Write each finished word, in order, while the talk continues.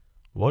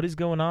What is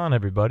going on,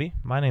 everybody?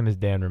 My name is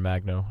Dan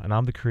Romagno, and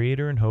I'm the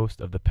creator and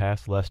host of the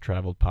Past Less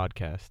Traveled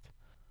podcast.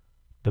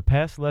 The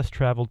Past Less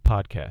Traveled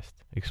podcast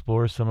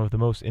explores some of the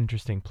most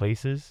interesting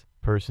places,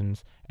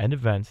 persons, and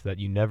events that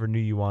you never knew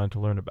you wanted to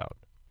learn about.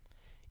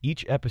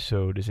 Each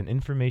episode is an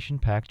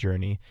information-packed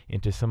journey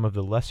into some of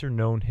the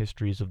lesser-known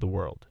histories of the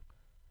world.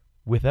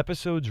 With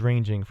episodes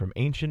ranging from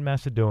ancient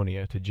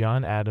Macedonia to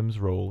John Adams'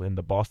 role in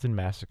the Boston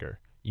Massacre,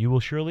 you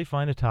will surely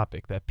find a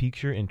topic that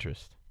piques your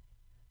interest.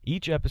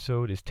 Each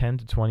episode is 10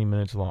 to 20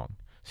 minutes long,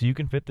 so you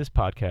can fit this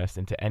podcast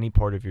into any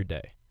part of your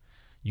day.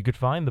 You could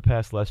find The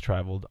Past Less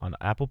Traveled on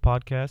Apple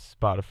Podcasts,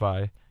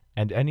 Spotify,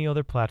 and any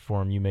other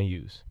platform you may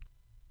use.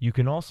 You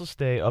can also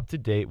stay up to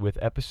date with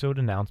episode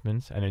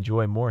announcements and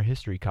enjoy more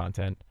history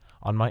content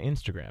on my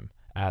Instagram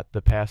at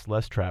The Past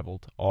Less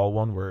Traveled, all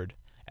one word,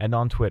 and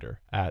on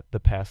Twitter at The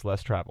Past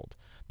Less Traveled.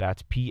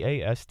 That's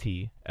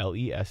PASTLESSTRAVELD.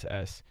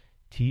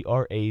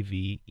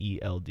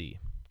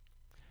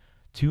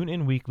 Tune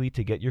in weekly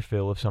to get your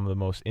fill of some of the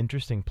most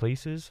interesting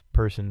places,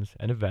 persons,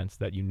 and events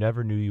that you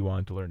never knew you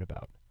wanted to learn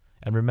about.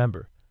 And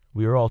remember,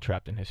 we are all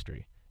trapped in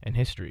history, and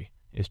history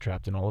is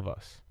trapped in all of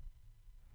us.